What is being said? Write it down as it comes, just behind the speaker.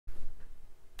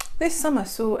This summer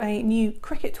saw a new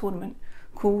cricket tournament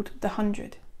called the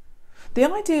 100.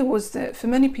 The idea was that for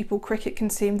many people, cricket can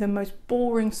seem the most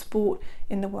boring sport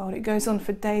in the world. It goes on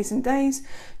for days and days.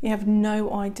 You have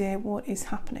no idea what is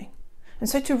happening. And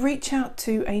so to reach out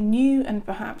to a new and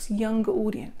perhaps younger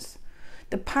audience,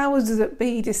 the powers that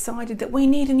be decided that we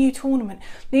need a new tournament.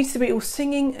 It needs to be all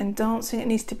singing and dancing. It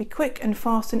needs to be quick and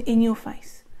fast and in your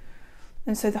face.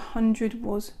 And so the 100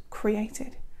 was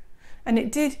created. And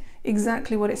it did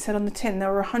exactly what it said on the tin.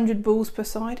 There were 100 balls per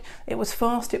side. It was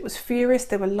fast, it was furious,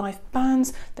 there were live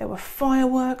bands, there were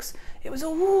fireworks. It was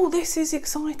all, oh, this is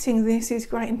exciting, this is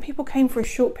great. And people came for a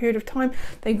short period of time,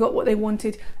 they got what they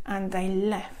wanted and they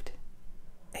left.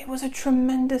 It was a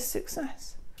tremendous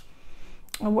success.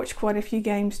 I watched quite a few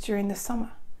games during the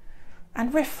summer.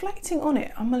 And reflecting on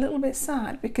it, I'm a little bit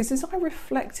sad because as I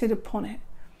reflected upon it,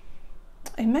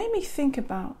 it made me think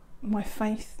about my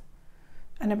faith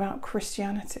and about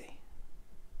Christianity.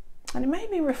 And it made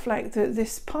me reflect that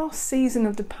this past season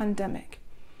of the pandemic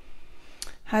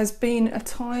has been a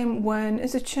time when,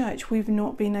 as a church, we've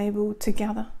not been able to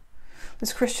gather.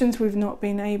 As Christians, we've not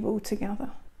been able to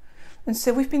gather. And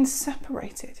so we've been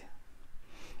separated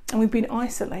and we've been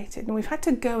isolated and we've had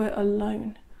to go it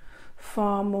alone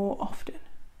far more often.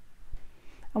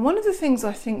 And one of the things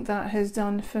I think that has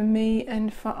done for me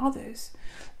and for others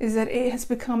is that it has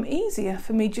become easier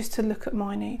for me just to look at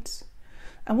my needs.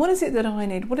 And what is it that I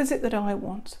need? What is it that I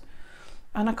want?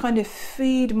 And I kind of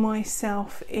feed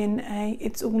myself in a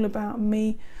it's all about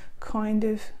me kind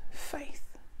of faith.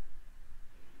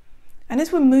 And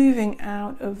as we're moving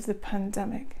out of the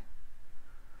pandemic,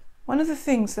 one of the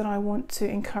things that I want to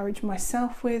encourage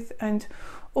myself with and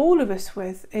all of us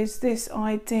with is this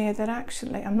idea that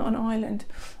actually I'm not an island.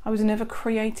 I was never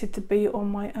created to be on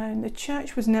my own. The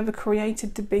church was never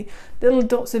created to be little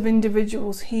dots of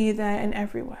individuals here, there and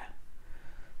everywhere.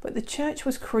 But the church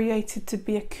was created to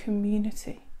be a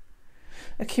community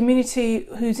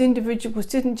whose individuals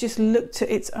didn't just look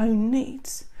to its own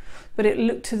needs, but it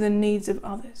looked to the needs of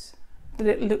others. That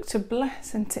it looked to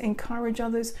bless and to encourage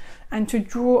others and to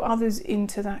draw others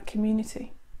into that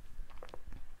community.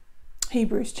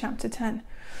 Hebrews chapter 10,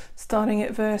 starting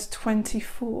at verse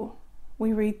 24,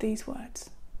 we read these words.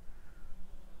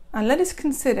 And let us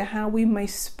consider how we may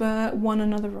spur one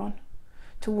another on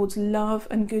towards love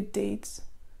and good deeds,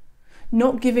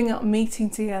 not giving up meeting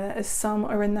together as some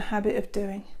are in the habit of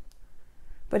doing,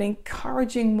 but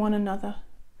encouraging one another,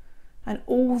 and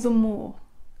all the more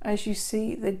as you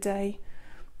see the day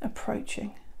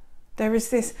approaching. There is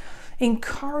this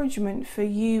encouragement for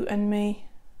you and me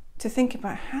to think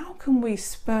about how can we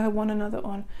spur one another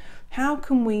on? How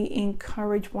can we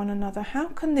encourage one another? How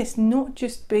can this not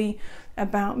just be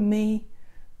about me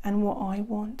and what I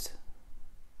want?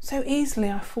 So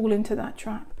easily I fall into that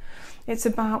trap. It's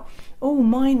about, oh,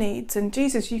 my needs, and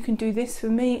Jesus, you can do this for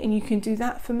me and you can do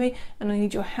that for me, and I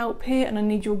need your help here and I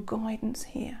need your guidance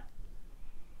here.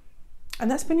 And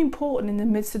that's been important in the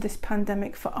midst of this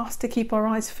pandemic for us to keep our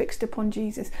eyes fixed upon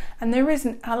Jesus. And there is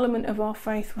an element of our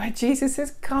faith where Jesus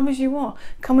says, come as you are,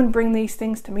 come and bring these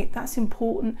things to me. That's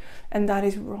important and that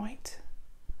is right.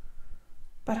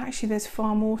 But actually there's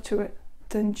far more to it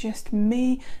than just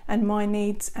me and my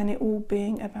needs and it all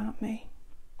being about me.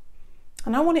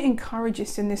 And I want to encourage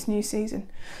us in this new season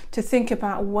to think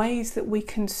about ways that we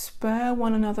can spur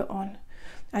one another on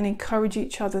and encourage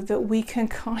each other, that we can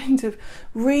kind of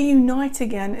reunite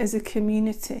again as a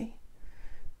community,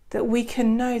 that we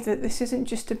can know that this isn't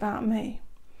just about me,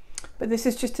 but this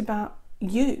is just about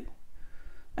you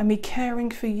and me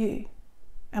caring for you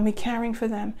and me caring for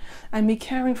them and me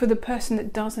caring for the person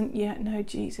that doesn't yet know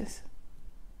Jesus.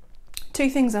 Two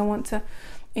things I want to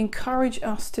encourage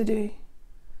us to do.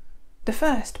 The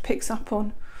first picks up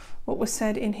on what was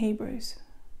said in Hebrews.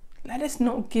 Let us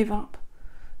not give up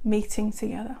meeting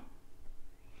together.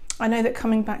 I know that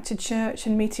coming back to church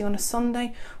and meeting on a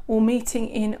Sunday or meeting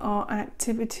in our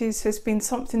activities has been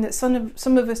something that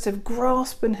some of us have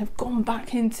grasped and have gone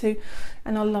back into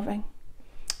and are loving.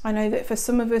 I know that for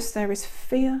some of us there is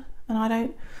fear, and I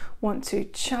don't want to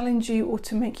challenge you or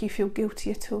to make you feel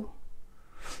guilty at all.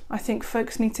 I think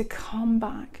folks need to come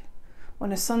back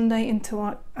on a Sunday into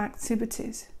our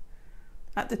activities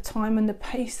at the time and the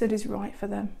pace that is right for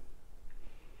them.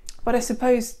 But I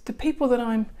suppose the people that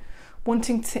I'm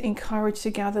wanting to encourage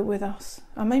to gather with us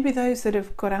are maybe those that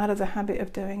have got out of the habit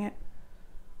of doing it.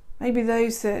 Maybe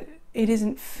those that it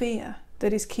isn't fear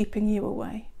that is keeping you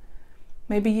away.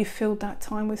 Maybe you filled that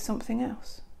time with something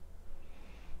else.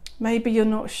 Maybe you're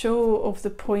not sure of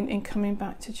the point in coming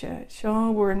back to church.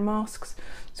 Oh, we're in masks,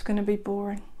 it's going to be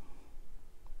boring.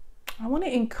 I want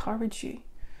to encourage you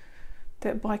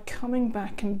that by coming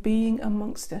back and being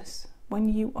amongst us when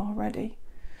you are ready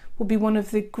will be one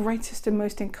of the greatest and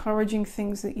most encouraging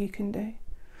things that you can do.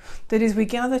 That as we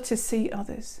gather to see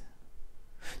others,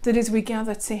 that as we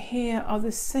gather to hear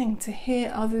others sing, to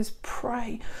hear others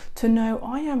pray, to know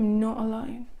I am not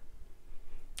alone,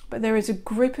 but there is a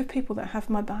group of people that have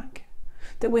my back,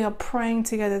 that we are praying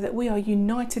together, that we are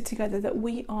united together, that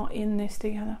we are in this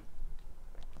together.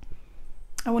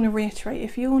 I want to reiterate,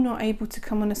 if you're not able to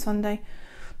come on a Sunday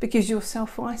because you're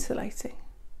self-isolating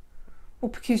or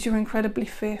because you're incredibly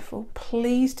fearful,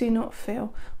 please do not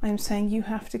feel I am saying you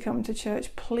have to come to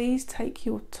church. Please take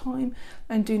your time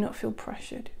and do not feel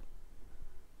pressured.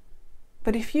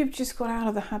 But if you've just got out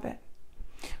of the habit,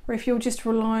 or if you're just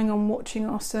relying on watching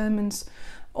our sermons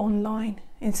online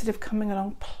instead of coming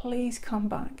along, please come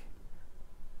back.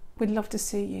 We'd love to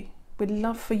see you. We'd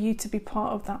love for you to be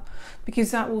part of that,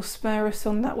 because that will spur us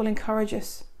on, that will encourage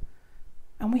us.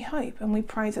 And we hope and we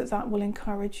pray that that will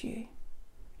encourage you.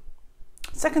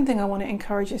 Second thing I want to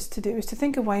encourage us to do is to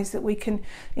think of ways that we can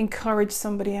encourage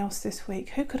somebody else this week.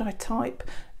 Who could I type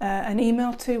an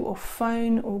email to, or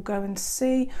phone, or go and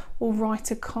see, or write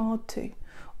a card to,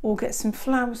 or get some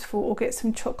flowers for, or get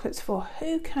some chocolates for?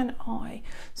 Who can I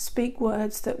speak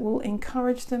words that will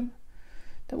encourage them,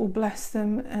 that will bless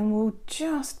them, and will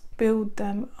just build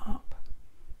them up?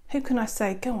 Who can I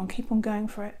say, go on, keep on going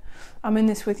for it. I'm in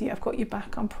this with you. I've got your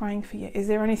back. I'm praying for you. Is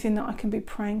there anything that I can be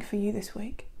praying for you this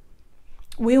week?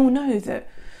 We all know that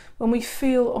when we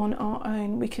feel on our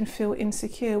own, we can feel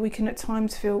insecure. We can at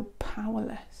times feel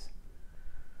powerless.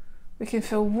 We can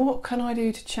feel, what can I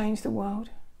do to change the world?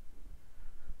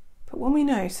 But when we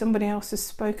know somebody else has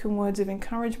spoken words of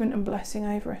encouragement and blessing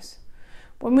over us,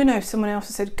 when we know someone else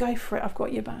has said, go for it, I've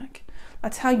got your back, I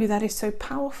tell you, that is so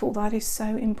powerful, that is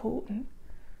so important.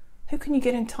 Who can you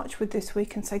get in touch with this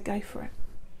week and say, go for it?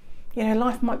 You know,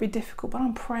 life might be difficult, but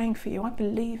I'm praying for you. I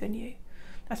believe in you.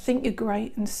 I think you're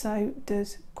great, and so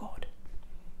does God.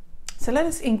 So let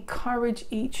us encourage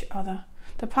each other.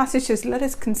 The passage says, let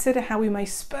us consider how we may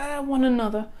spur one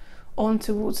another on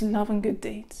towards love and good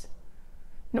deeds.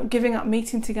 Not giving up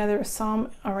meeting together as some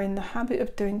are in the habit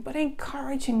of doing, but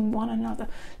encouraging one another.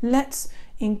 Let's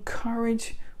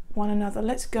encourage one another.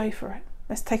 Let's go for it.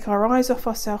 Let's take our eyes off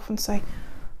ourselves and say,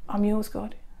 I'm yours,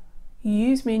 God.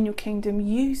 Use me in your kingdom.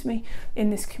 Use me in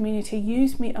this community.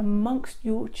 Use me amongst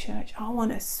your church. I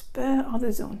want to spur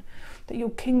others on, that your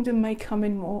kingdom may come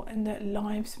in more and that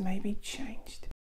lives may be changed.